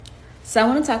So I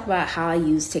want to talk about how I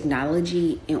use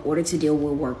technology in order to deal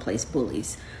with workplace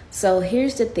bullies. So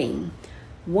here's the thing.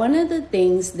 One of the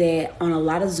things that on a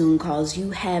lot of Zoom calls,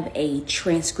 you have a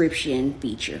transcription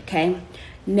feature, okay?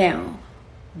 Now,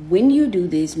 when you do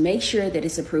this, make sure that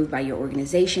it's approved by your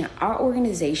organization. Our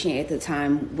organization at the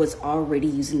time was already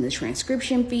using the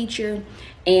transcription feature.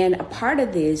 And a part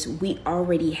of this, we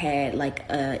already had like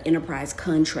an enterprise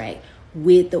contract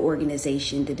with the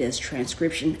organization that does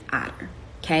transcription, Otter,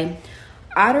 okay?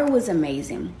 Otter was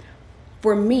amazing.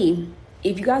 For me,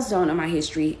 if you guys don't know my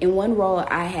history, in one role,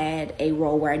 I had a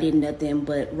role where I did nothing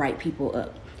but write people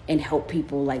up and help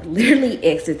people like literally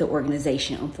exit the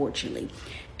organization, unfortunately.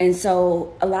 And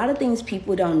so a lot of things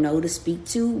people don't know to speak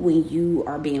to when you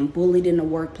are being bullied in the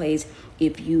workplace,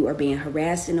 if you are being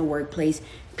harassed in the workplace,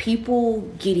 people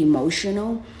get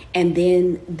emotional and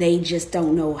then they just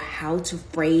don't know how to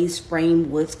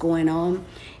frame what's going on.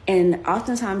 And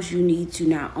oftentimes you need to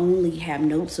not only have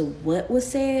notes of what was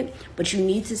said, but you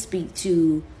need to speak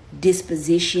to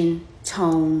disposition,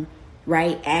 tone,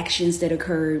 right? Actions that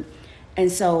occurred.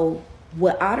 And so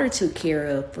what Otter took care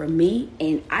of for me,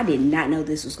 and I did not know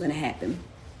this was going to happen.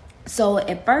 So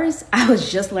at first I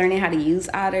was just learning how to use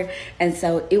Otter. And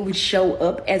so it would show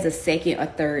up as a second or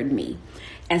third me.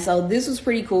 And so this was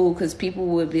pretty cool because people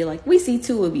would be like, we see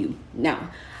two of you.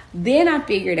 Now, then I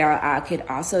figured out I could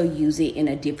also use it in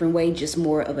a different way, just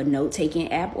more of a note-taking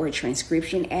app or a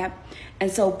transcription app. And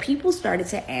so people started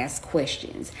to ask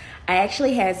questions. I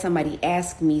actually had somebody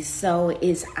ask me, so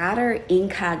is Otter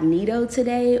incognito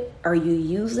today? Are you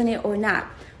using it or not?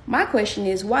 My question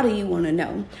is, why do you want to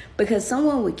know? Because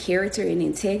someone with character and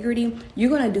integrity,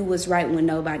 you're going to do what's right when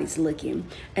nobody's looking.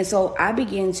 And so I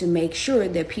began to make sure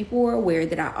that people were aware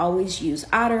that I always use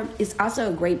Otter. It's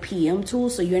also a great PM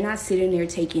tool, so you're not sitting there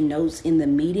taking notes in the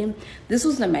meeting. This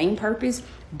was the main purpose,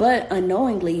 but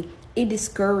unknowingly, it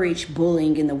discouraged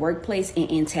bullying in the workplace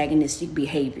and antagonistic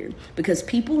behavior because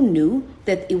people knew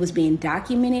that it was being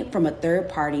documented from a third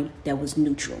party that was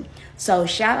neutral. So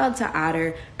shout out to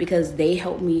Otter because they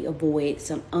helped me avoid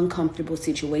some uncomfortable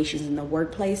situations in the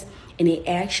workplace, and it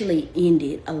actually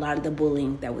ended a lot of the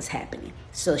bullying that was happening.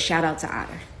 So shout out to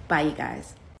Otter. Bye, you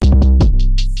guys.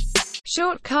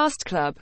 Short Cast Club.